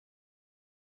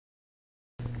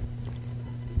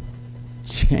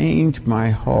Change my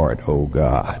heart, O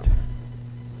God.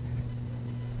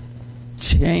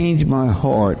 Change my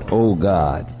heart, O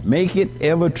God. Make it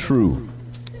ever true.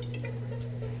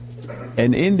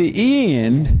 And in the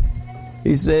end,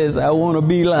 he says, I want to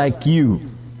be like you.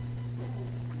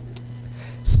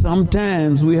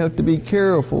 Sometimes we have to be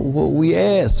careful what we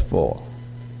ask for.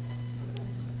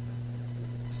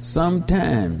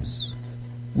 Sometimes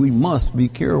we must be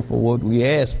careful what we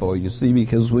ask for, you see,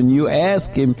 because when you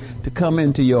ask him to come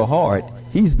into your heart,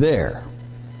 he's there.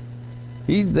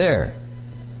 He's there.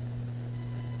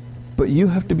 But you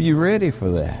have to be ready for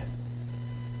that.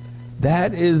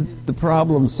 That is the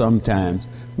problem sometimes.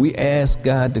 We ask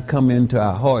God to come into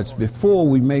our hearts before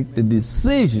we make the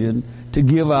decision to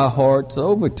give our hearts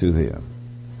over to him.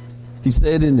 He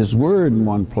said in his word in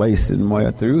one place in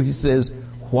Matthew, he says,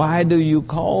 why do you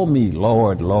call me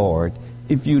Lord, Lord,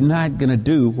 if you're not going to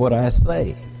do what I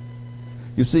say?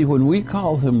 You see, when we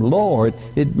call him Lord,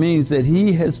 it means that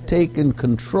he has taken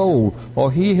control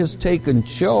or he has taken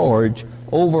charge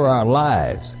over our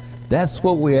lives. That's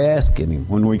what we're asking him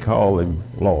when we call him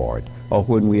Lord or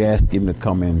when we ask him to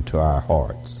come into our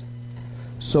hearts.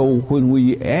 So when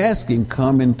we ask him,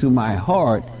 come into my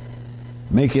heart,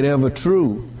 make it ever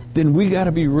true, then we got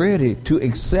to be ready to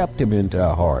accept him into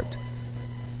our heart.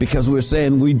 Because we're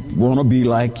saying we want to be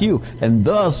like you. And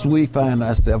thus we find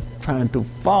ourselves trying to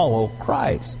follow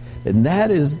Christ. And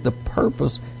that is the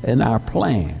purpose and our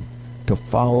plan, to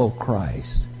follow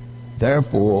Christ.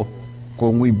 Therefore,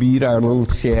 when we beat our little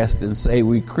chest and say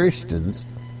we Christians,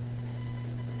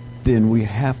 then we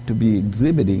have to be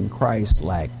exhibiting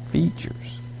Christ-like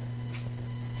features.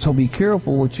 So be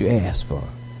careful what you ask for.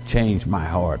 Change my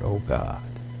heart, O God.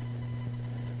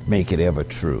 Make it ever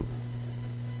true.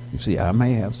 You see, I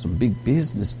may have some big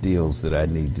business deals that I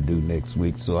need to do next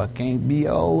week, so I can't be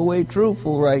all the way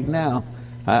truthful right now.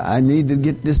 I need to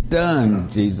get this done,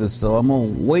 Jesus, so I'm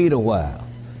going to wait a while.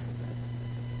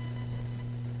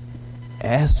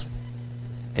 Ask,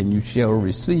 and you shall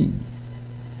receive.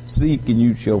 Seek, and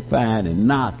you shall find, and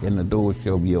knock, and the door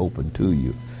shall be open to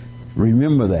you.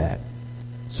 Remember that.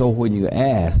 So when you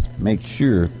ask, make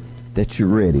sure that you're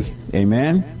ready.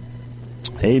 Amen?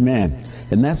 Amen.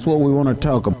 And that's what we want to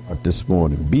talk about this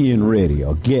morning, being ready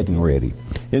or getting ready.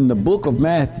 In the book of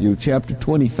Matthew, chapter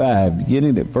 25,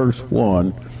 beginning at verse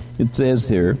 1, it says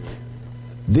here,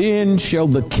 then shall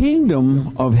the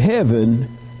kingdom of heaven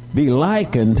be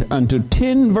likened unto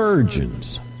 10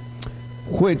 virgins,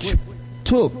 which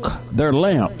took their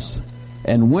lamps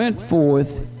and went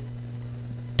forth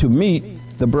to meet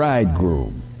the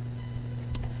bridegroom.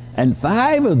 And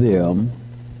 5 of them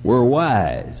were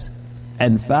wise,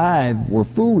 and 5 were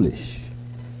foolish.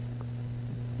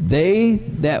 They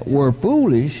that were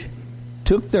foolish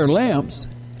took their lamps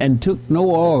and took no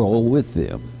oil with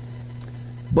them.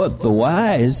 But the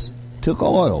wise took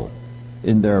oil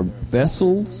in their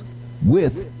vessels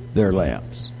with their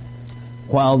lamps.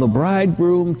 While the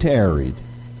bridegroom tarried,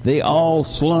 they all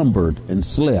slumbered and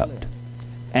slept.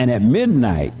 And at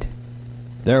midnight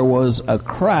there was a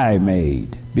cry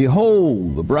made,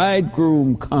 behold, the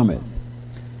bridegroom cometh.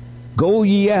 Go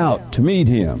ye out to meet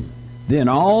him. Then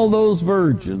all those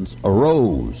virgins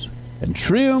arose and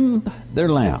trimmed their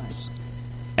lamps.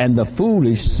 And the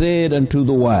foolish said unto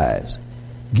the wise,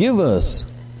 give us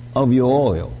of your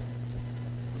oil,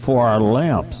 for our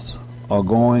lamps are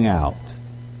going out.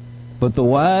 But the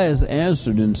wise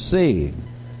answered and said,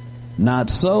 not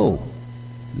so,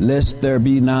 lest there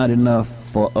be not enough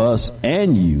for us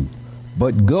and you,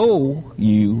 but go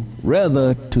you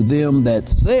rather to them that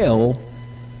sell,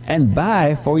 and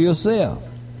buy for yourself.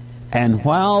 And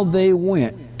while they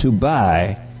went to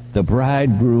buy, the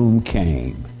bridegroom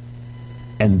came.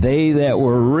 And they that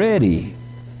were ready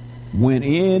went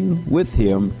in with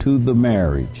him to the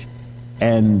marriage,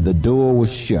 and the door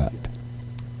was shut.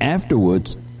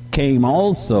 Afterwards came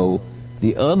also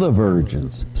the other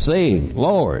virgins, saying,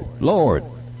 Lord, Lord,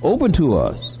 open to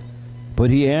us. But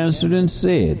he answered and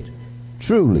said,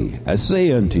 truly I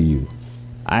say unto you,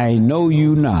 I know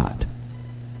you not.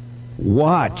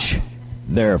 Watch,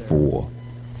 therefore,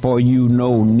 for you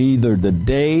know neither the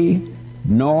day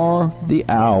nor the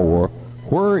hour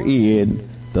wherein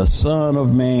the Son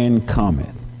of Man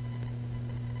cometh.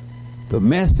 The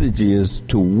message is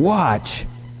to watch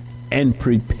and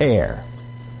prepare.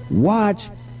 Watch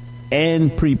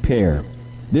and prepare.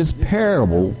 This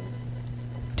parable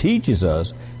teaches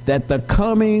us that the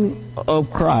coming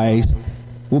of Christ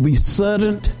will be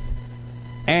sudden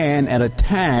and at a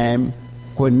time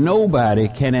when nobody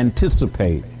can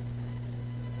anticipate.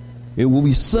 It will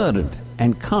be sudden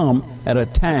and come at a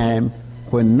time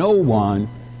when no one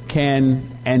can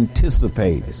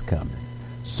anticipate it's coming.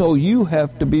 So you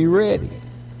have to be ready.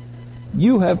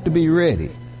 You have to be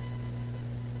ready.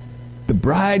 The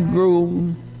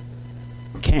bridegroom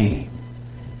came.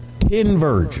 10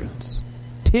 virgins.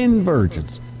 10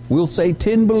 virgins. We'll say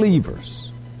 10 believers.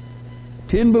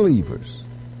 10 believers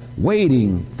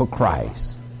waiting for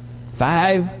Christ.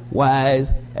 5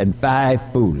 wise and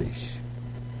 5 foolish.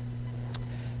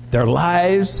 Their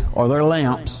lives or their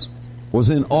lamps was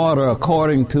in order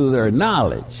according to their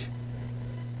knowledge.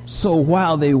 So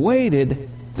while they waited,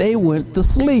 they went to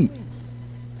sleep.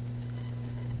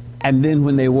 And then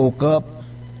when they woke up,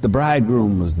 the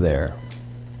bridegroom was there.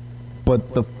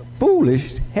 But the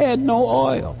foolish had no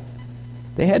oil.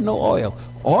 They had no oil.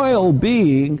 Oil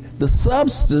being the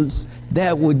substance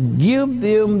that would give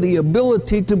them the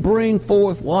ability to bring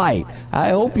forth light.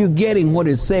 I hope you're getting what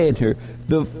it said here.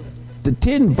 The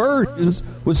 10 virgins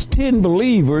was 10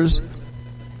 believers.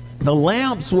 The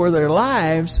lamps were their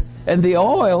lives, and the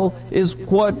oil is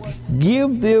what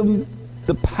give them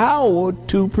the power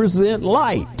to present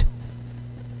light.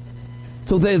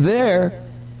 So they're there,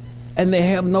 and they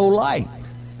have no light.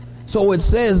 So it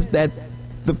says that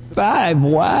the 5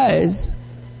 wise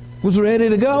was ready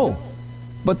to go,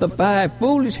 but the 5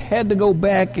 foolish had to go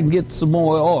back and get some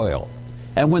more oil.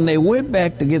 And when they went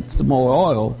back to get some more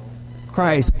oil,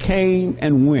 Christ came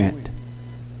and went.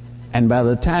 And by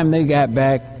the time they got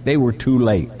back, they were too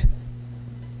late.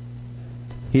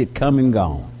 He had come and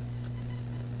gone.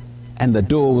 And the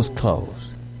door was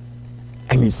closed.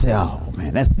 And you say, oh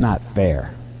man, that's not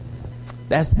fair.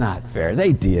 That's not fair.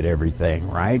 They did everything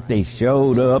right. They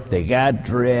showed up, they got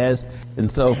dressed, and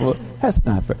so forth. That's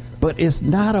not fair. But it's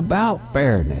not about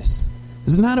fairness.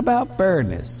 It's not about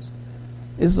fairness.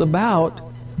 It's about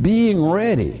being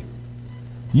ready.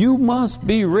 You must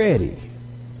be ready.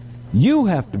 You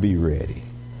have to be ready.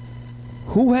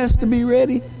 Who has to be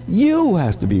ready? You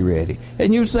have to be ready.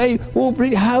 And you say, well,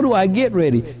 how do I get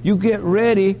ready? You get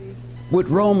ready with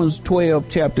Romans 12,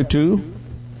 chapter 2.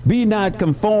 Be not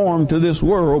conformed to this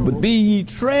world, but be ye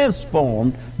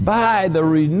transformed by the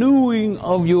renewing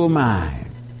of your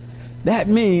mind. That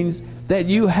means that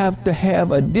you have to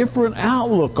have a different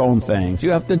outlook on things.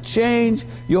 You have to change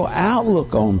your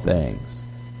outlook on things.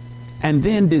 And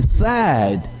then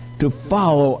decide to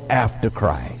follow after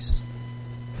Christ.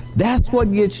 That's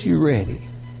what gets you ready.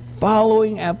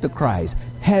 Following after Christ.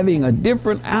 Having a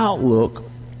different outlook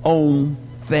on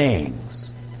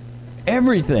things.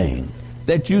 Everything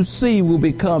that you see will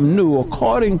become new.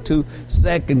 According to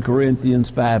 2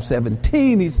 Corinthians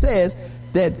 5:17, he says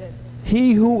that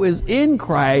he who is in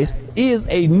Christ is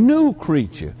a new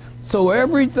creature. So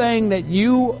everything that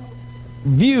you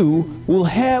view will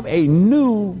have a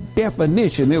new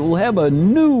definition. It will have a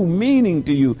new meaning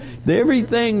to you.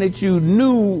 Everything that you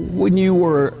knew when you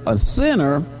were a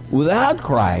sinner without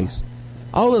Christ,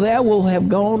 all of that will have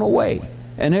gone away,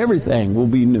 and everything will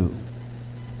be new.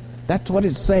 That's what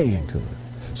it's saying to us.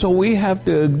 So we have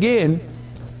to again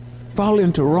fall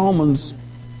into Romans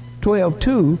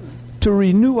 12:2 to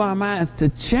renew our minds, to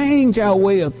change our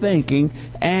way of thinking,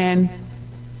 and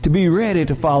to be ready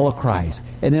to follow Christ.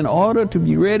 And in order to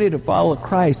be ready to follow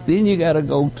Christ, then you got to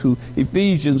go to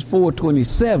Ephesians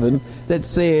 4:27 that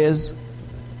says,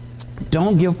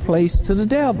 don't give place to the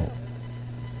devil.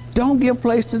 Don't give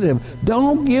place to the devil.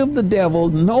 Don't give the devil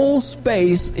no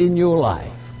space in your life.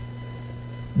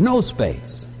 No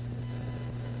space.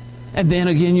 And then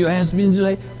again you ask me, and you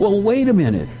say, well, wait a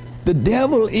minute. The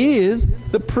devil is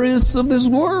the prince of this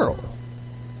world.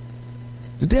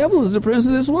 The devil is the prince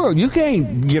of this world. You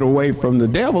can't get away from the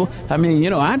devil. I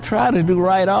mean, I try to do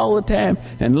right all the time,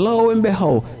 and lo and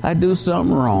behold, I do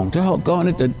something wrong. Doggone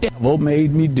it, the devil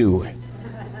made me do it.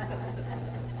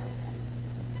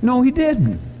 No, he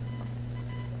didn't.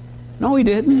 No, he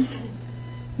didn't.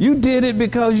 You did it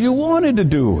because you wanted to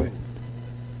do it.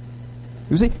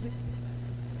 You see,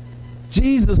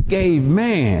 Jesus gave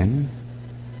man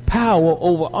power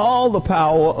over all the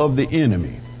power of the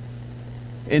enemy.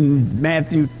 In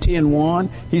Matthew 10:1,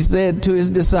 he said to his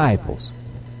disciples,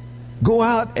 go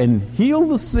out and heal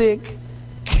the sick,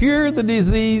 cure the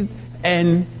diseased,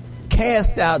 and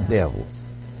cast out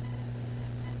devils.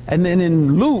 And then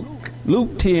in Luke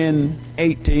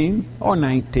 10:18 or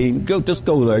 19, just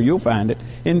go there, you'll find it.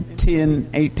 In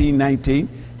 10:18, 19,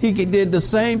 he did the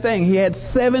same thing. He had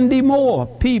 70 more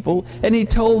people, and he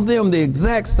told them the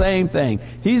exact same thing.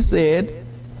 He said,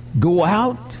 go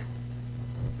out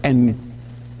and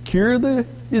cure the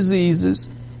diseases,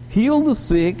 heal the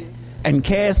sick, and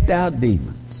cast out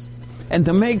demons. And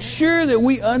to make sure that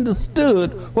we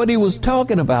understood what he was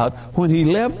talking about when he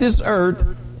left this earth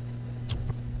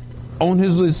on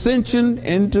his ascension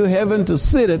into heaven to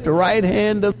sit at the right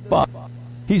hand of the Father,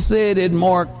 He said in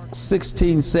Mark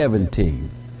 16:17,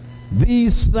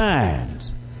 these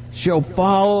signs shall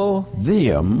follow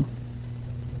them.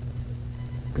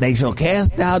 They shall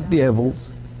cast out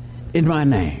devils in my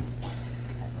name.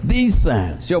 These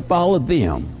signs shall follow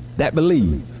them that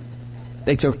believe.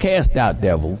 They shall cast out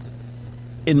devils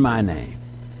in my name.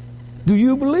 Do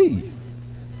you believe?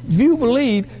 If you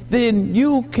believe, then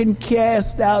you can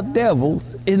cast out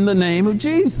devils in the name of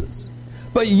Jesus.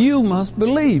 But you must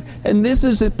believe. And this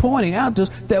is it pointing out to us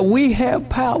that we have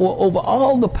power over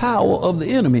all the power of the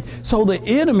enemy. So the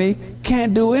enemy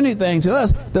can't do anything to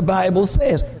us. The Bible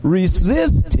says,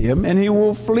 resist him and he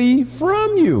will flee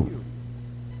from you.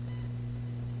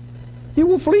 He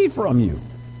will flee from you.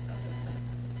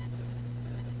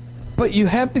 But you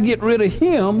have to get rid of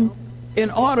him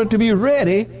in order to be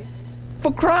ready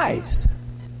for Christ.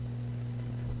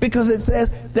 Because it says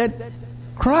that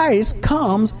Christ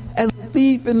comes as a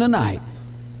thief in the night.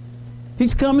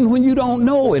 He's coming when you don't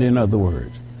know it, in other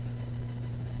words.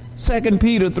 2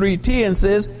 Peter 3:10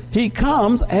 says, he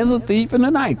comes as a thief in the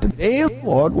night. The day of the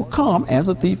Lord will come as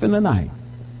a thief in the night.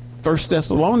 1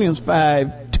 Thessalonians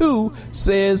 5:2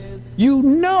 says, you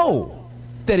know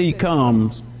that he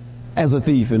comes as a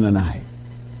thief in the night.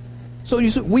 So you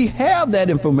see, we have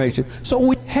that information. So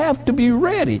we have to be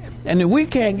ready. And we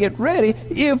can't get ready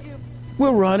if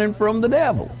we're running from the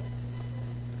devil.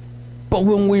 But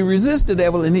when we resist the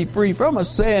devil and he free from us,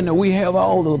 saying that we have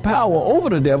all the power over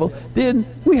the devil, then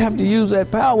we have to use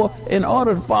that power in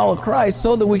order to follow Christ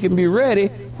so that we can be ready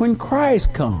when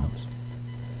Christ comes.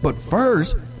 But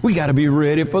first, we got to be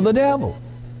ready for the devil.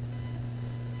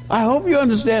 I hope you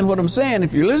understand what I'm saying.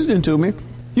 If you're listening to me,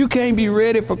 you can't be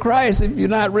ready for Christ if you're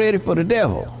not ready for the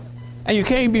devil. And you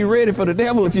can't be ready for the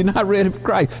devil if you're not ready for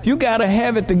Christ. You got to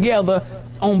have it together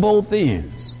on both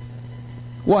ends.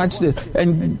 Watch this.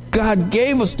 And God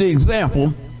gave us the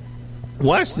example.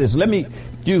 Watch this. Let me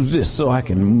use this so I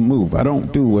can move. I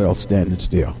don't do well standing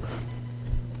still.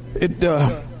 In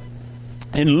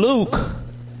Luke,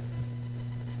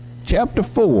 chapter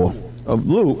 4 of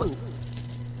Luke,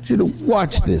 you should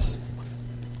watch this.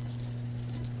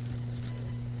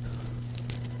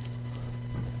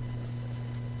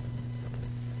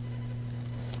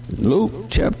 Luke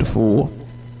chapter 4,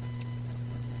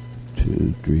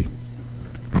 2, 3.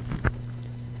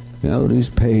 You know, these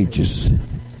pages.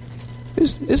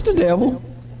 It's the devil.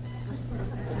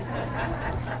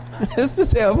 It's the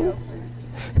devil.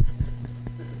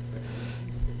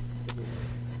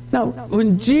 Now,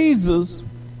 when Jesus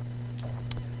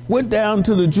went down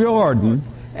to the Jordan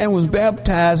and was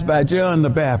baptized by John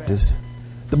the Baptist,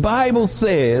 the Bible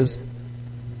says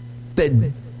that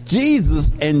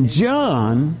Jesus and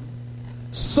John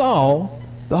saw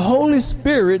the Holy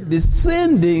Spirit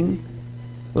descending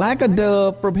like a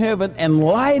dove from heaven and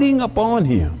lighting upon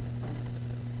him.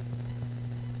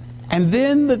 And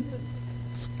then the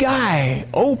sky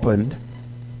opened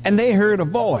and they heard a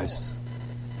voice.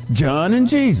 John and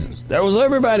Jesus. There was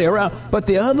everybody around. But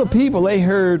the other people, they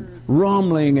heard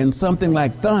rumbling and something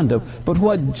like thunder. But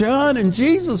what John and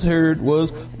Jesus heard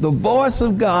was the voice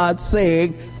of God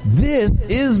saying, "This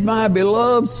is my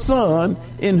beloved Son,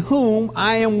 in whom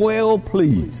I am well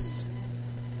pleased."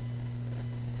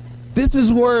 This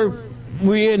is where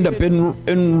we end up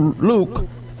in Luke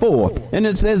 4. And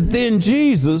it says, then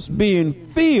Jesus, being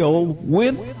filled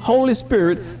with Holy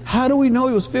Spirit. How do we know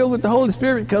he was filled with the Holy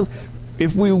Spirit? Because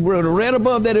if we were to read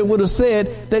above that, it would have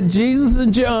said that Jesus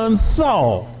and John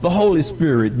saw the Holy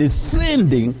Spirit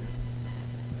descending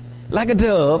like a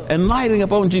dove and lighting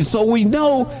upon Jesus. So we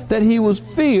know that he was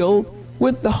filled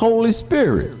with the Holy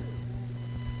Spirit.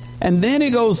 And then he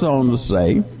goes on to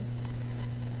say,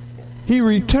 he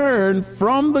returned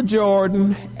from the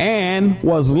Jordan and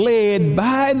was led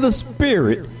by the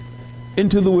Spirit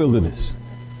into the wilderness.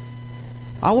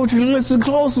 I want you to listen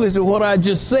closely to what I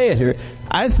just said here.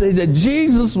 I say that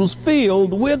Jesus was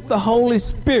filled with the Holy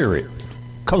Spirit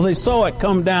because they saw it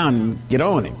come down and get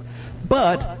on him.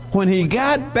 But when he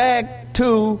got back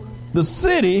to the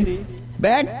city,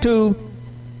 it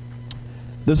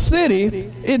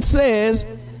says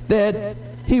that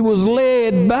he was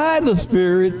led by the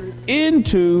Spirit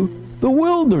into the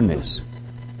wilderness.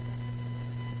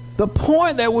 The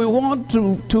point that we want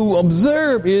to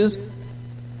observe is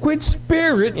which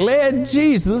spirit led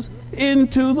Jesus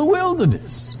into the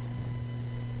wilderness.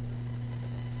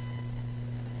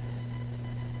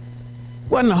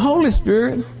 Wasn't the Holy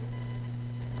Spirit,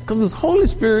 because the Holy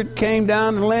Spirit came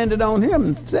down and landed on him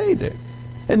and stayed there.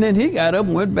 And then he got up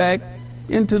and went back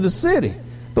into the city.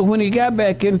 But when he got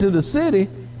back into the city,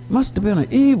 must have been an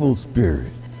evil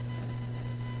spirit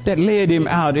that led him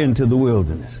out into the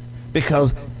wilderness.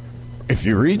 Because If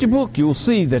you read your book, you'll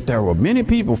see that there were many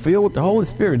people filled with the Holy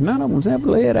Spirit. None of them was ever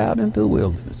led out into the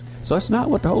wilderness. So that's not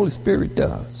what the Holy Spirit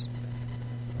does.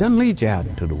 It doesn't lead you out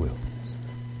into the wilderness.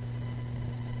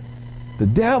 The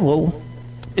devil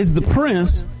is the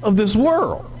prince of this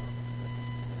world.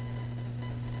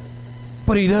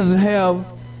 But he doesn't have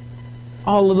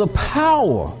all of the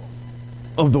power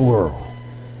of the world.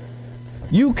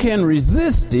 You can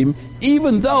resist him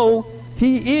even though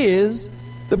he is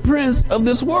the prince of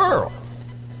this world.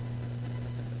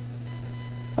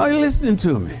 Are you listening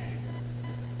to me?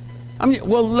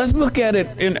 Well, let's look at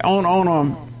it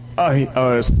on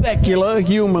a secular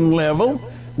human level.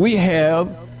 We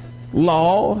have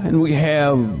law, and we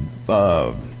have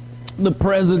the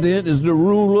president is the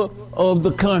ruler of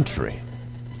the country.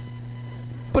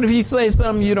 But if he says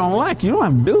something you don't like, you don't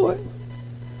have to do it.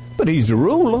 But he's the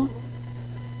ruler.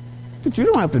 But you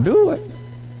don't have to do it.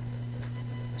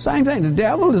 Same thing, the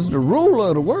devil is the ruler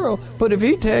of the world, but if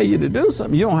he tell you to do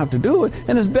something, you don't have to do it.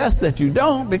 And it's best that you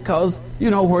don't, because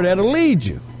you know where that'll lead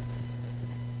you.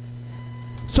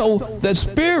 So the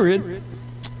spirit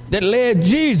that led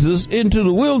Jesus into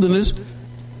the wilderness,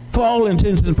 for all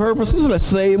intents and purposes, let's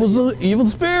say it was an evil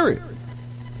spirit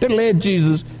that led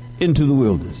Jesus into the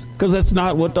wilderness. Because that's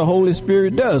not what the Holy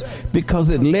Spirit does. Because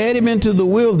it led him into the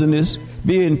wilderness,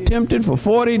 being tempted for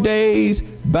 40 days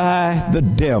by the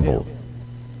devil.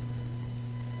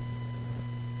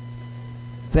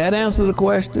 That answer the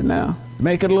question now?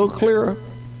 Make it a little clearer?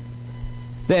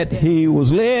 That he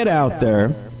was led out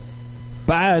there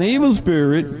by an evil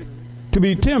spirit to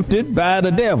be tempted by the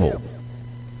devil.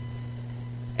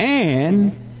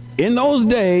 And in those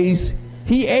days,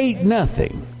 he ate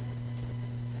nothing.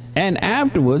 And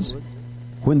afterwards,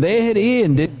 when they had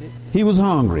ended, he was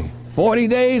hungry. 40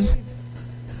 days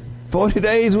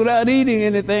without eating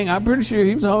anything. I'm pretty sure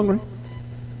he was hungry.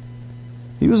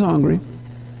 He was hungry.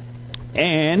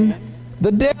 And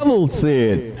the devil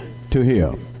said to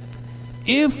him,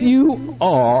 if you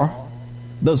are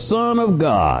the Son of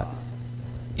God,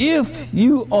 if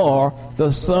you are the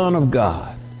Son of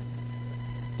God.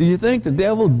 Do you think the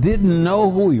devil didn't know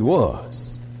who he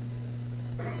was?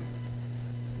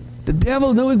 The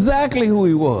devil knew exactly who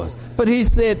he was. But he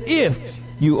said, if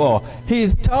you are.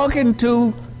 He's talking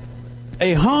to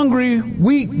a hungry,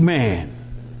 weak man.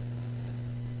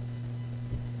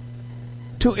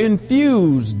 To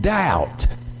infuse doubt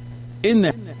in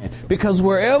that man. Because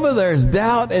wherever there's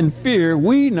doubt and fear,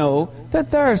 we know that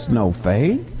there's no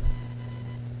faith.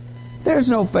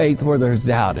 There's no faith where there's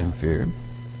doubt and fear.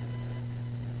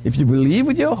 If you believe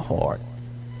with your heart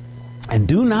and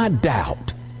do not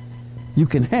doubt, you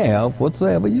can have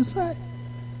whatsoever you say.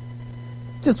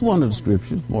 Just one of the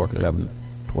scriptures, Mark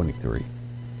 11:23.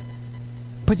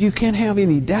 But you can't have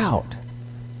any doubt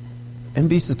and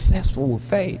be successful with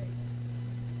faith.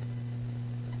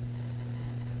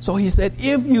 So he said,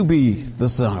 if you be the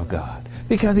Son of God,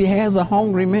 because he has a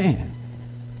hungry man.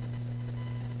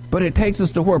 But it takes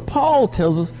us to where Paul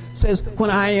tells us, says,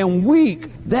 when I am weak,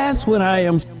 that's when I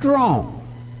am strong.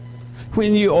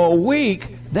 When you are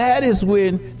weak, that is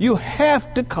when you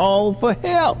have to call for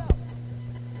help.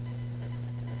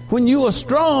 When you are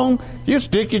strong, you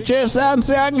stick your chest out and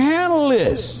say, I can handle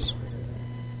this.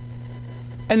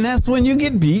 And that's when you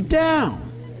get beat down.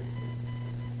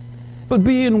 But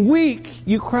being weak,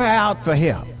 you cry out for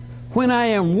help. When I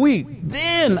am weak,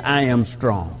 then I am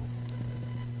strong.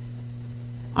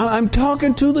 I'm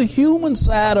talking to the human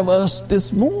side of us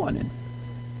this morning.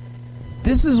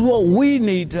 This is what we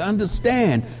need to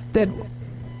understand, that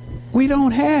we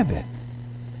don't have it.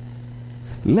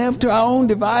 Left to our own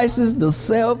devices,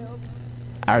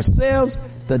 ourselves,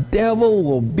 the devil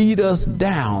will beat us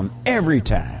down every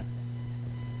time.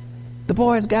 The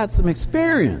boy's got some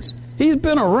experience. He's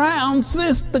been around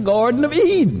since the Garden of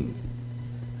Eden.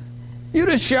 You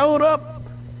just showed up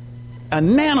a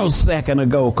nanosecond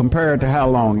ago compared to how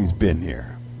long he's been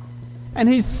here. And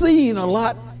he's seen a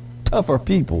lot tougher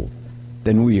people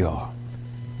than we are.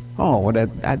 Oh, well,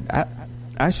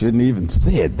 I shouldn't even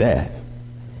said that.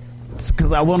 It's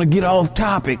because I want to get off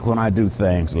topic when I do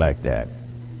things like that.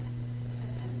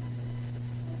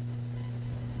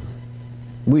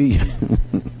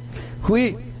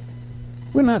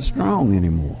 We're not strong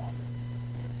anymore.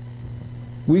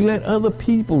 We let other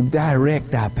people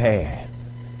direct our path.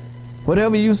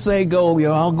 Whatever you say go,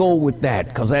 I'll go with that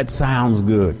because that sounds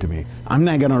good to me. I'm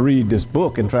not going to read this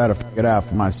book and try to figure it out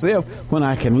for myself when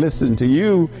I can listen to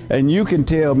you and you can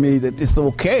tell me that it's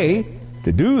okay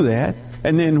to do that.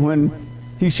 And then when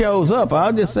he shows up,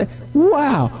 I'll just say,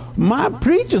 wow, my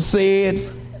preacher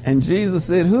said, and Jesus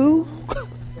said, who?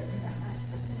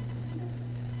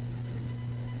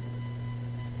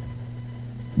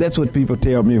 That's what people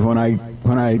tell me when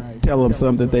I tell them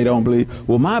something they don't believe.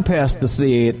 Well, my pastor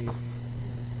said,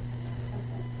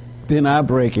 then I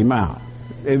break him out.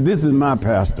 If this is my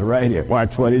pastor right here,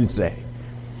 watch what he say.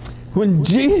 When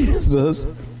Jesus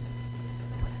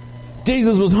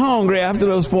was hungry after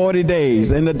those 40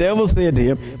 days, and the devil said to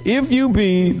him, if you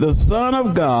be the Son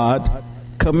of God,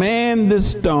 command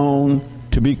this stone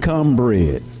to become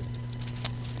bread.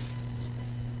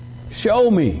 Show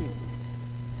me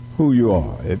who you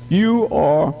are. If you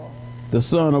are the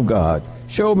Son of God,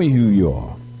 show me who you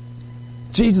are.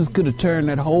 Jesus could have turned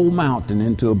that whole mountain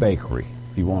into a bakery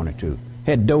if he wanted to.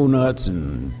 Had donuts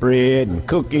and bread and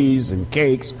cookies and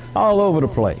cakes all over the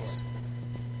place.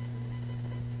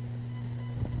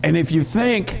 And if you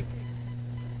think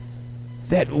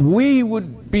that we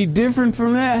would be different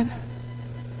from that,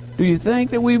 do you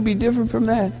think that we'd be different from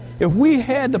that? If we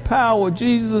had the power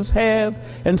Jesus have,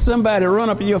 and somebody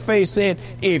run up in your face saying,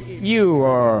 if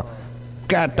you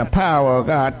got the power of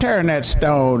God, turn that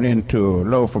stone into a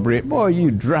loaf of bread, boy, you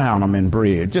drown them in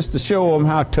bread just to show them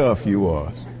how tough you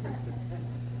was.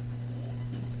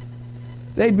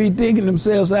 They'd be digging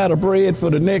themselves out of bread for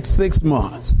the next 6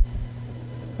 months.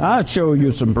 I'll show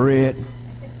you some bread.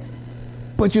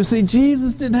 But you see,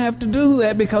 Jesus didn't have to do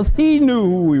that because he knew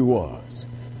who he was.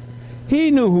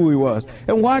 He knew who he was.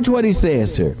 And watch what he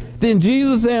says here. Then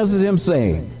Jesus answered him,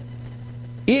 saying,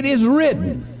 it is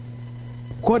written.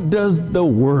 What does the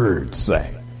word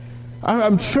say?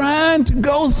 I'm trying to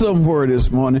go somewhere this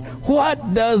morning.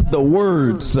 What does the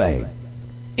word say?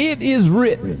 It is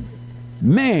written,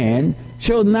 man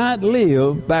shall not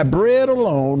live by bread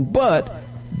alone, but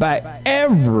by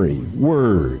every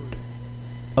word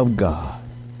of God.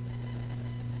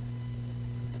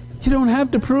 You don't have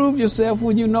to prove yourself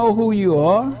when you know who you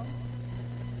are.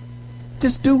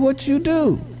 Just do what you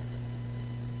do.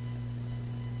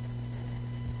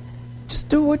 Just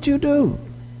do what you do.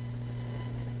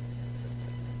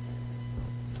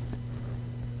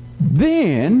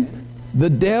 Then the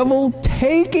devil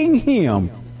taking him.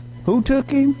 Who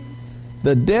took him?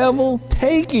 The devil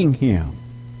taking him.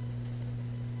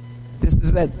 This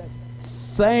is that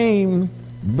same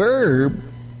verb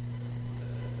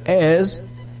as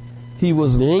he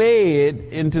was led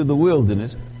into the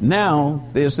wilderness. Now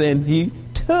they're saying he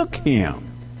took him.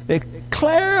 They're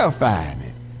clarifying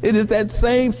it. It is that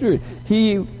same spirit.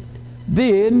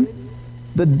 Then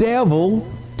the devil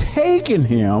taken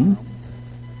him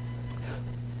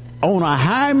on a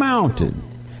high mountain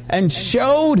and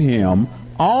showed him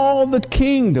all the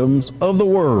kingdoms of the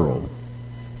world.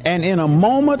 And in a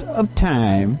moment of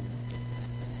time,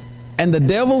 and the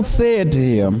devil said to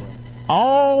him,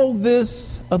 all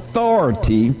this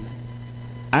authority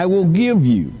I will give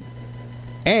you,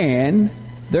 and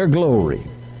their glory.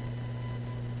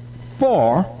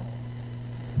 For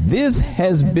this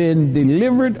has been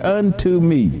delivered unto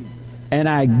me, and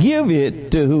I give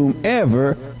it to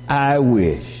whomever I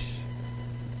wish.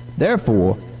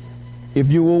 Therefore, if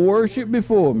you will worship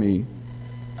before me,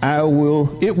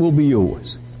 it will be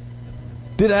yours.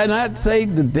 Did I not say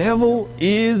the devil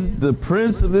is the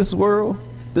prince of this world?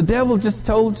 The devil just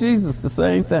told Jesus the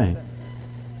same thing.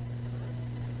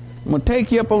 I'm going to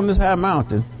take you up on this high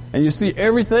mountain, and you see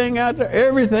everything out there,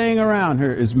 everything around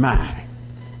here is mine.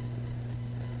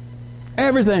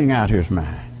 Everything out here is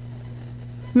mine.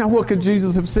 Now, what could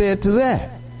Jesus have said to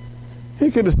that?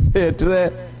 He could have said to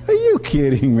that, are you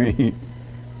kidding me?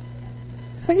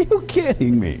 Are you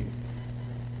kidding me?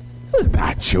 This is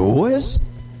not yours.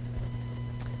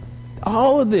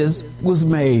 All of this was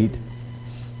made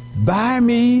by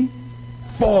me,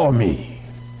 for me.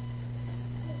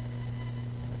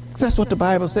 That's what the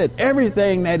Bible said.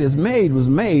 Everything that is made was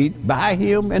made by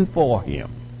him and for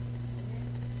him.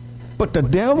 But the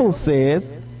devil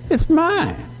says, it's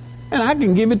mine. And I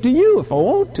can give it to you if I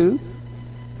want to.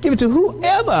 Give it to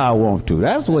whoever I want to.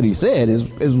 That's what he said.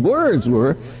 His words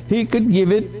were, he could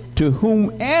give it to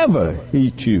whomever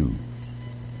he chooses.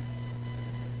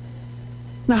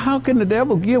 Now, how can the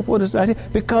devil give what is not his?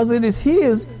 Because it is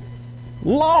his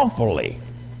lawfully.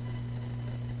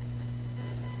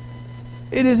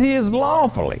 It is his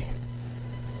lawfully.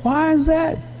 Why is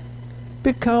that?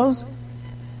 Because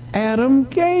Adam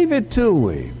gave it to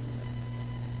him.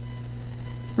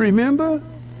 Remember?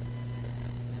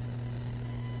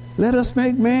 Let us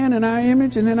make man in our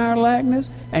image and in our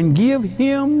likeness and give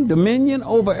him dominion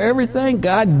over everything.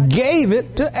 God gave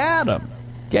it to Adam.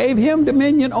 Gave him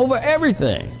dominion over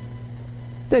everything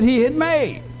that he had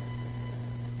made.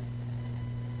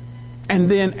 And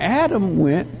then Adam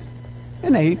went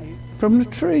and ate from the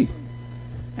tree.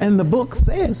 And the book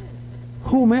says,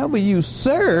 whomever you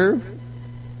serve,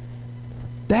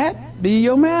 that be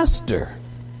your master.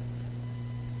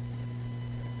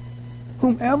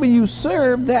 whomever you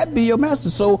serve, that be your master.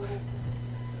 So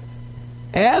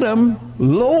Adam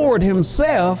lowered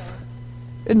himself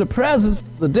in the presence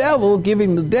of the devil,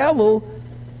 giving the devil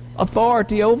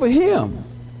authority over him.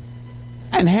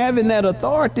 And having that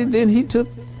authority, then he took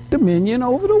dominion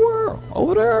over the world,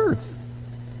 over the earth.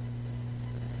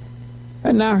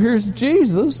 And now here's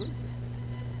Jesus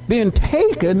being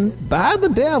taken by the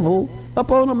devil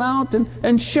up on a mountain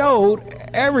and showed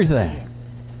everything.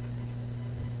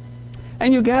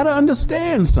 And you got to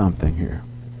understand something here.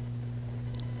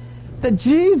 That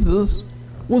Jesus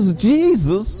was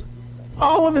Jesus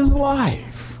all of his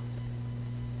life.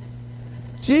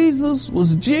 Jesus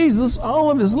was Jesus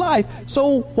all of his life.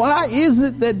 So why is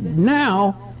it that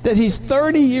now that he's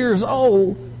 30 years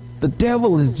old, the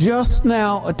devil is just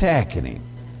now attacking him?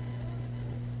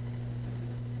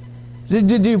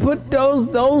 Did you put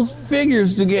those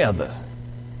figures together?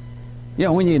 You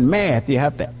know, when you're in math, you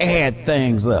have to add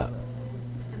things up.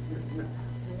 You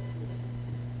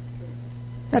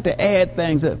have to add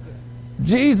things up.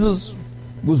 Jesus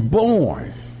was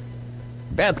born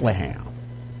Bethlehem.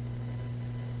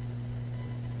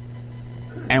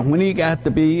 And when he got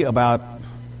to be about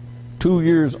 2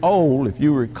 years old, if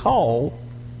you recall,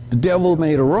 the devil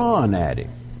made a run at him.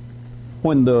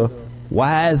 When the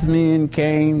wise men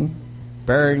came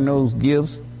bearing those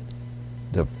gifts,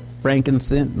 the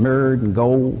frankincense, myrrh, and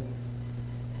gold,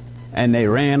 and they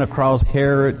ran across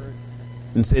Herod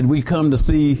and said, "We come to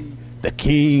see the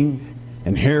king."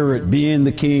 And Herod, being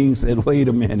the king, said, "Wait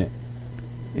a minute.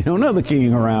 You know another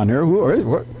king around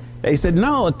here." They said,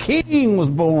 "No, a king was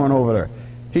born over there."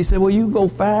 He said, "Well, you go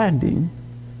find him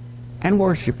and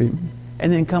worship him,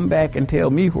 and then come back and tell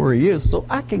me where he is so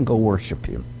I can go worship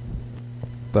him.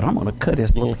 But I'm going to cut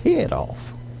his little head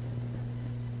off."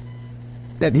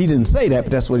 That he didn't say that,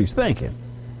 but that's what he's thinking.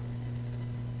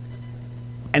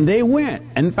 And they went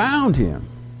and found him.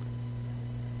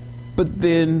 But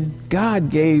then God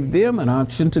gave them an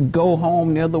unction to go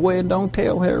home the other way and don't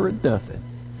tell Herod nothing.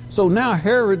 So now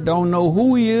Herod don't know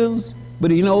who he is,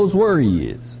 but he knows where he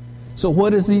is. So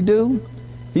what does he do?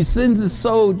 He sends his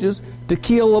soldiers to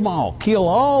kill them all. Kill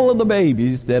all of the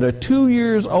babies that are 2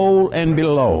 years old and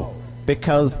below.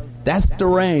 Because that's the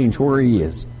range where he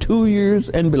is. 2 years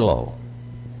and below.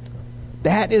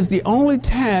 That is the only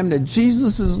time that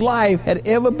Jesus' life had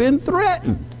ever been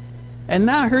threatened. And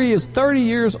now here he is 30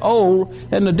 years old,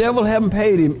 and the devil haven't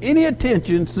paid him any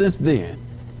attention since then.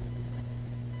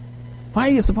 Why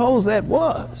do you suppose that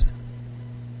was?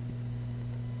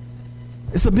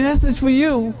 It's a message for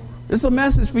you. It's a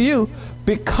message for you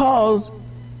because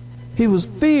he was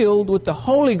filled with the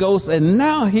Holy Ghost, and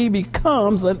now he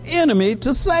becomes an enemy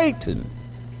to Satan.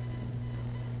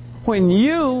 When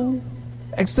you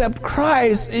accept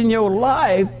Christ in your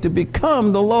life to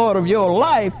become the Lord of your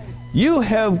life, you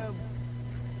have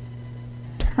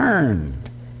turned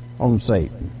on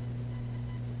Satan.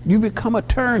 You become a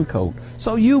turncoat.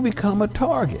 So you become a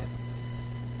target.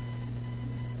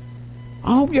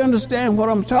 I hope you understand what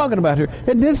I'm talking about here.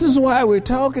 And this is why we're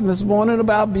talking this morning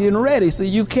about being ready. So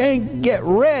you can't get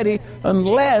ready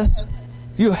unless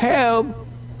you have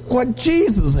what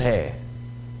Jesus had.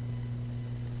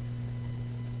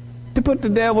 To put the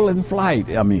devil in flight,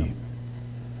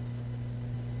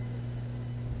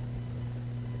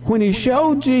 When he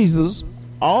showed Jesus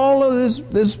all of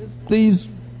these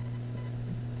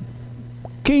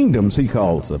kingdoms, he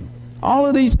calls them, all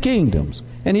of these kingdoms,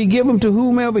 and he give them to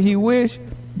whomever he wished.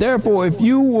 Therefore, if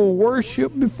you will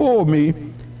worship before me,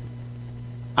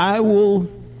 I will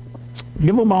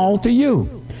give them all to you.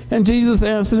 And Jesus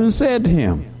answered and said to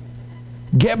him,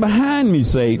 "Get behind me,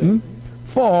 Satan,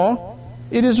 for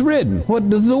it is written." What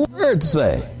does the word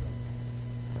say?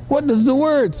 What does the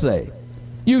word say?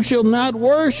 You shall not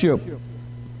worship.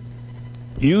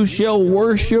 You shall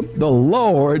worship the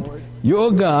Lord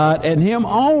your God, and him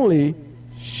only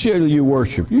shall you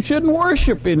worship. You shouldn't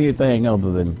worship anything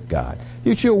other than God.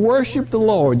 You shall worship the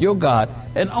Lord your God,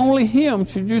 and only him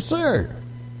should you serve.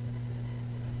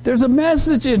 There's a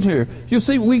message in here. You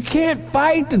see, we can't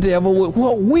fight the devil with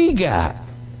what we got.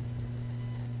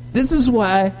 This is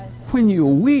why when you're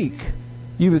weak,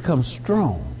 you become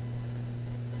strong.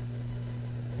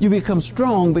 You become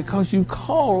strong because you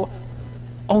call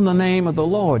on the name of the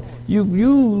Lord. You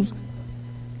use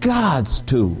God's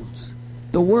tools,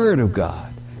 the Word of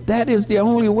God. That is the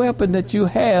only weapon that you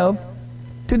have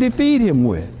to defeat him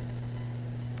with.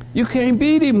 You can't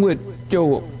beat him with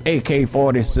your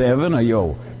AK-47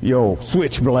 or your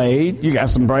switchblade. You got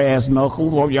some brass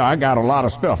knuckles. Well, yeah, I got a lot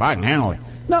of stuff. I can handle it.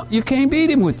 No, you can't beat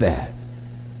him with that.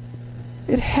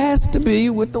 It has to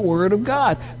be with the Word of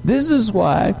God. This is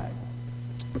why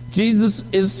Jesus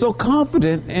is so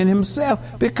confident in himself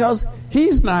because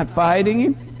he's not fighting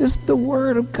him. It's the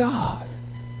Word of God,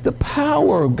 the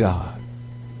power of God.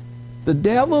 The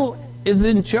devil is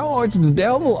in charge. The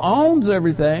devil owns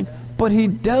everything, but he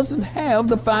doesn't have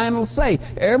the final say.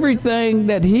 Everything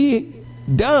that he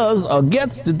does or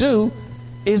gets to do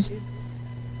is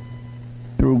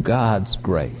through God's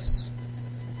grace.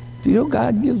 Do you know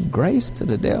God gives grace to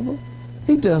the devil?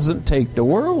 He doesn't take the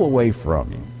world away from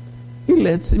him. He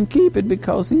lets him keep it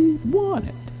because he won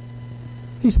it.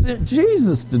 He sent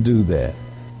Jesus to do that.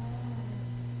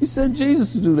 He sent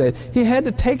Jesus to do that. He had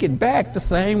to take it back the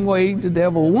same way the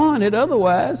devil won it.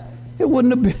 Otherwise, it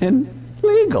wouldn't have been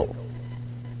legal.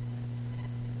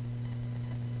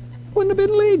 Wouldn't have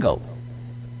been legal.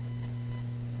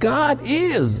 God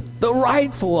is the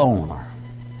rightful owner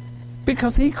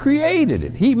because he created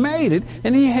it. He made it,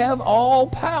 and he have all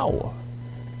power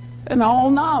and all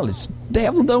knowledge. The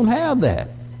devil don't have that.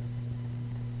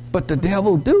 But the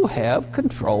devil do have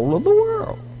control of the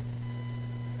world.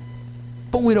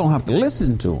 But we don't have to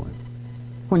listen to him.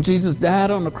 When Jesus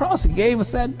died on the cross, he gave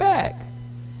us that back.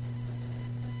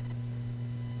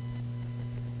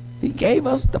 He gave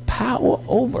us the power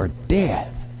over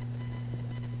death.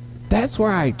 That's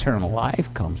where our eternal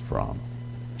life comes from.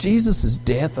 Jesus'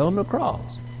 death on the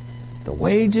cross. The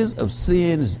wages of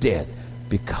sin is death.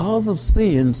 Because of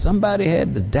sin, somebody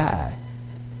had to die.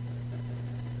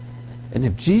 And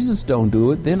if Jesus don't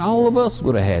do it, then all of us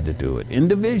would have had to do it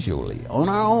individually, on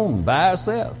our own, by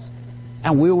ourselves.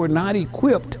 And we were not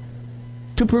equipped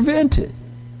to prevent it.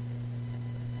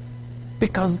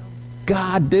 Because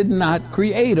God did not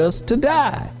create us to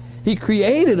die. He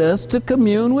created us to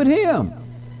commune with him.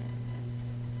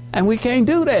 And we can't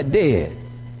do that dead.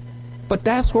 But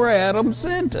that's where Adam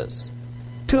sent us.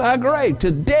 To our grave,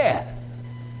 to death.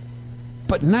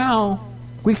 But now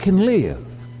we can live.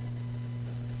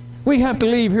 We have to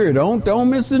leave here. Don't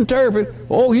misinterpret.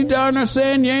 Oh, he's down there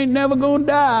saying you ain't never going to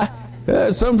die.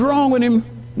 Something's wrong with him.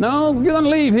 No, you're going to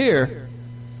leave here.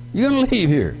 You're going to leave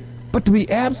here. But to be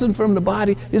absent from the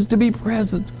body is to be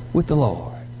present with the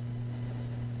Lord.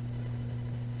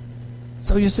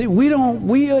 So you see,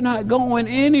 we are not going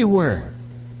anywhere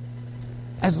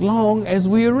as long as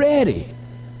we are ready.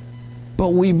 But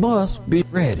we must be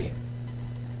ready.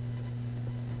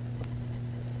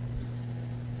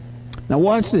 Now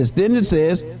watch this. Then it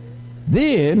says,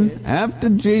 then, after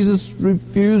Jesus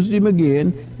refused him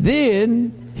again,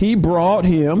 then he brought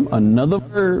him, another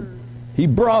verb, he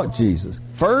brought Jesus.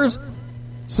 First,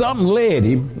 something led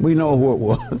him. We know who it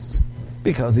was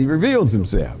because he reveals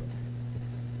himself.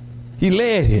 He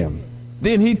led him.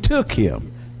 Then he took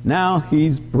him. Now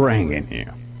he's bringing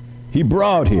him. He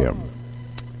brought him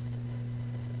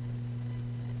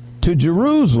to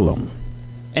Jerusalem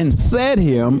and set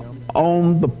him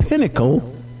on the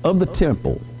pinnacle of the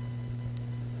temple.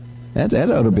 That ought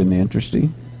to have been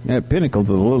interesting. That pinnacle's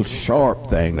a little sharp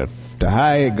thing. The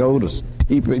higher it goes, the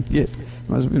steeper it gets.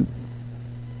 Must have been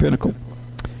pinnacle.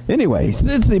 Anyway, he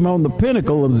sits him on the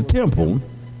pinnacle of the temple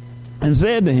and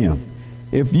said to him,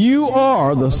 if you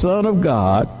are the Son of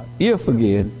God, if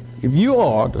you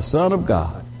are the Son of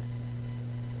God,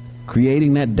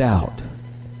 creating that doubt.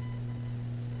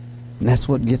 And that's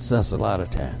what gets us a lot of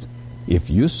times. If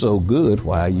you're so good,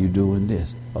 why are you doing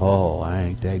this? Oh, I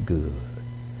ain't that good.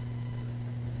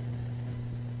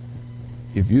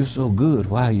 If you're so good,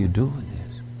 why are you doing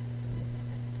this?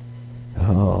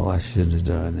 Oh, I shouldn't have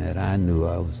done that. I knew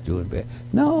I was doing bad.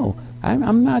 No,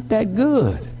 I'm not that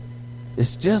good.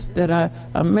 It's just that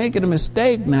I'm making a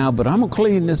mistake now, but I'm going to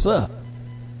clean this up.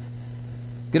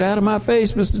 Get out of my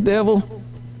face, Mr. Devil.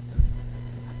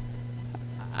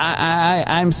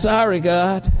 I'm sorry,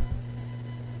 God.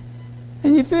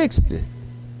 And you fixed it.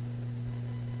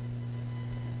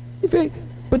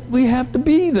 But we have to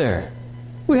be there.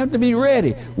 We have to be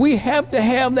ready. We have to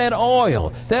have that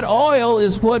oil. That oil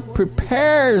is what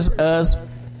prepares us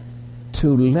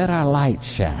to let our light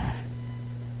shine.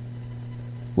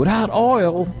 Without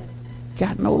oil,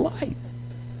 got no light.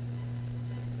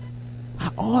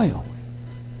 Our oil.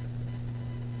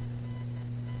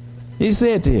 He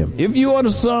said to him, if you are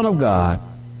the Son of God,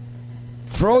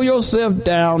 throw yourself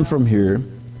down from here,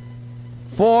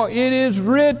 for it is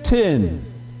written.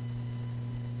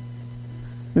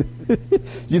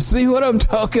 You see what I'm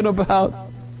talking about?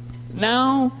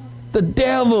 Now, the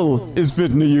devil is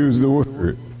fitting to use the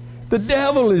word. The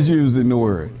devil is using the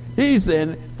word. He's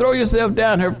saying, throw yourself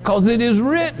down here because it is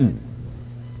written.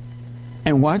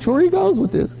 And watch where he goes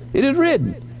with this. It is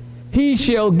written. He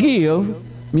shall give,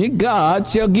 God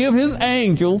shall give his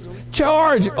angels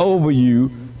charge over you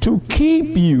to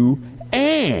keep you,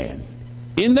 and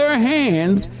in their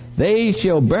hands They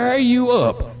shall bear you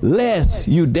up, lest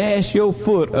you dash your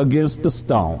foot against a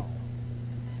stone.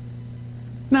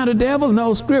 Now, the devil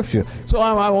knows Scripture. So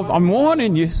I'm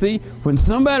warning you, see, when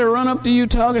somebody run up to you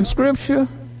talking Scripture,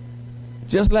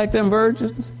 just like them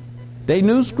virgins, they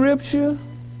knew Scripture,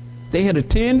 they had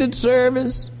attended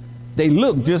service, they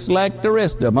looked just like the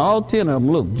rest of them. All 10 of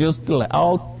them looked just alike.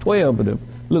 All 12 of them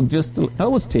looked just alike. No,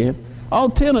 it was 10. All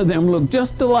 10 of them looked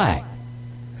just alike.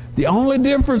 The only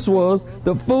difference was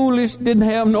the foolish didn't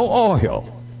have no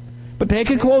oil. But they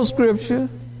could quote Scripture,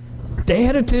 they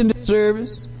had attended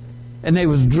service, and they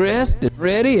was dressed and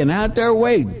ready and out there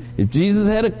waiting. If Jesus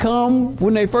had to come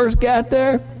when they first got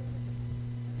there,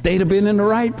 they'd have been in the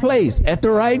right place at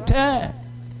the right time.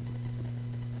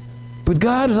 But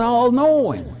God is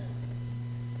all-knowing.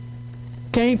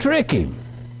 Can't trick him.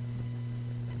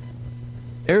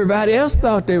 Everybody else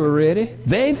thought they were ready.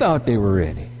 They thought they were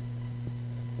ready.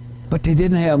 But they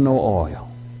didn't have no oil.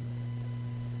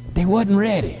 They wasn't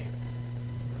ready.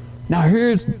 Now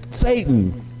here's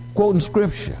Satan quoting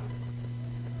Scripture.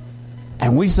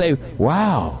 And we say,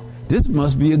 wow, this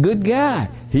must be a good guy.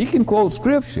 He can quote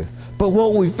Scripture. But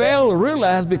what we fail to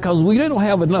realize, because we didn't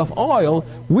have enough oil,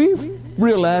 we've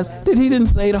realized that he didn't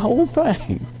say the whole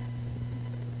thing.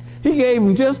 He gave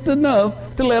them just enough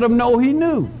to let them know he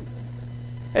knew.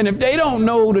 And if they don't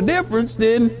know the difference,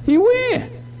 then he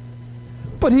wins.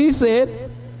 But he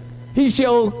said, he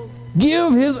shall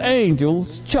give his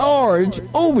angels charge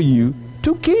over you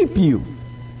to keep you.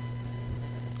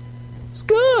 It's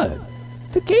good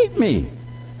to keep me,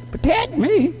 protect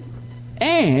me,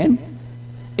 and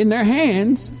in their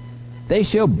hands they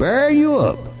shall bear you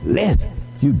up, lest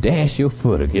you dash your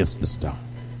foot against the stone.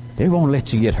 They won't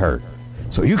let you get hurt,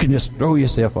 so you can just throw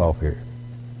yourself off here.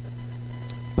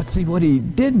 But see, what he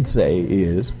didn't say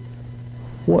is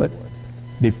what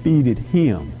defeated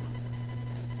him.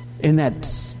 In that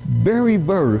very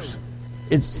verse,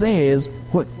 it says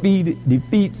what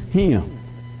defeats him.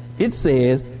 It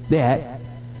says that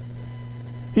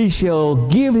he shall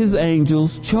give his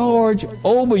angels charge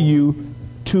over you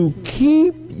to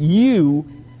keep you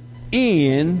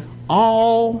in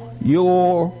all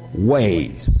your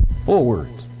ways. 4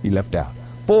 words he left out.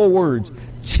 4 words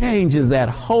changes that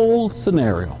whole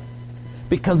scenario.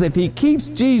 Because if he keeps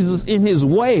Jesus in his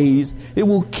ways, it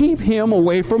will keep him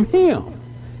away from him.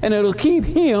 And it'll keep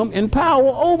him in power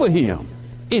over him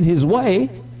in his way.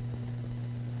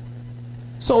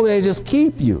 So they just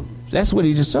keep you. That's what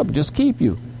he just keep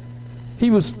you. He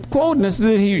was quoting this, and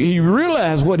then he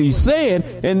realized what he said,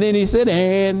 and then he said,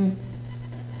 and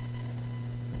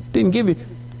didn't give you,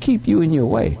 keep you in your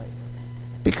way.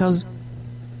 Because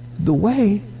the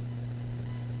way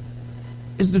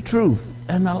is the truth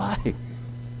and the light.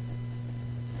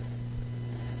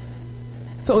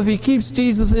 So if he keeps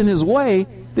Jesus in his way,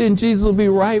 then Jesus will be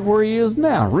right where he is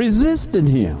now, resisting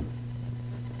him.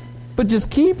 But just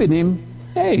keeping him,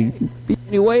 hey, be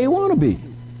any way you want to be.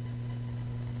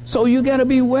 So you got to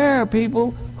beware of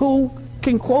people who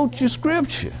can quote your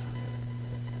Scripture.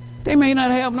 They may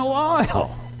not have no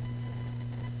oil.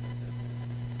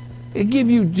 They give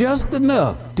you just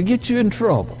enough to get you in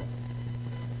trouble.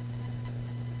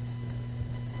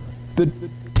 The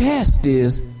test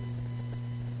is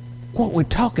what we're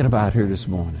talking about here this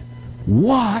morning.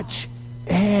 Watch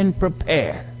and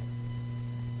prepare.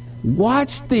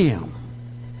 Watch them.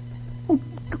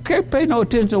 Okay, pay no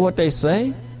attention to what they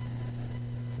say.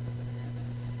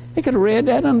 They could have read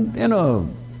that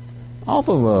off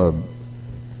of a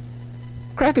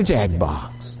Cracker Jack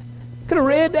box. Could have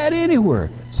read that anywhere.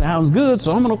 Sounds good,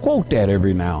 so I'm going to quote that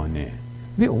every now and then.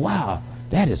 Wow,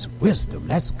 that is wisdom.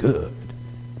 That's good.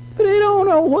 But they don't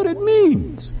know what it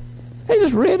means. They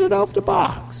just read it off the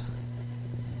box.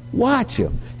 Watch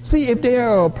them. See if they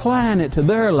are applying it to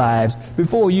their lives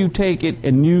before you take it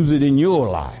and use it in your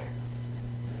life.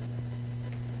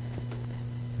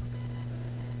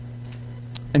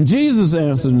 And Jesus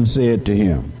answered and said to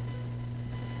him,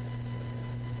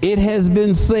 it has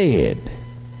been said,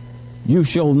 you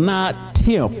shall not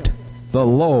tempt the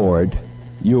Lord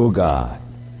your God.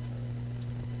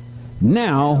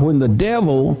 Now, when the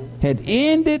devil had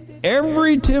ended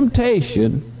every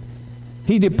temptation,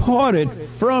 he departed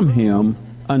from him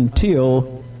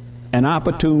until an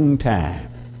opportune time.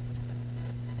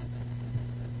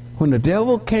 When the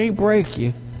devil can't break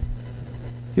you,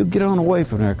 he'll get on away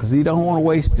from there because he don't want to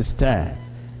waste his time.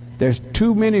 There's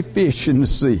too many fish in the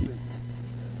sea.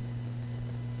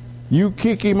 You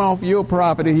kick him off your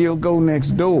property, he'll go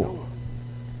next door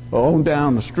or on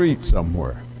down the street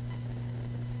somewhere.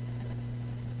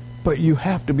 But you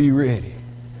have to be ready.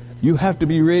 You have to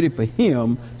be ready for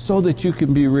him so that you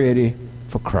can be ready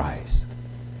for Christ.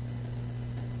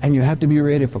 And you have to be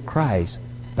ready for Christ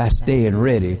by staying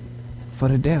ready for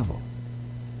the devil.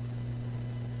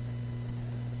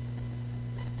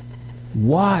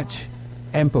 Watch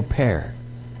and prepare,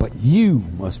 but you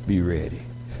must be ready.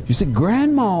 You see,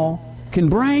 Grandma can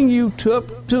bring you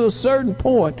to a certain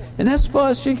point, and that's as far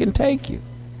as she can take you.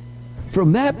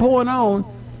 From that point on,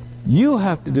 you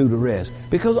have to do the rest,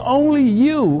 because only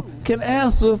you can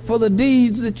answer for the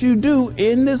deeds that you do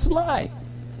in this life.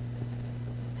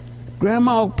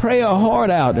 Grandma will pray her heart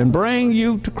out and bring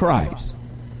you to Christ,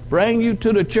 bring you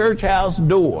to the church house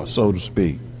door, so to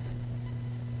speak.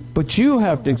 But you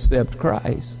have to accept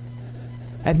Christ,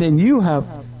 and then you have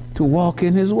to walk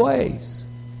in his ways.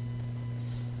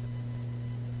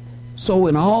 So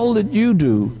in all that you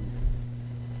do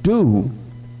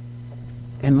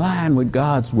in line with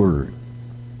God's word,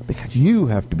 because you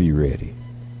have to be ready.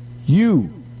 You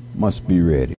must be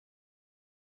ready.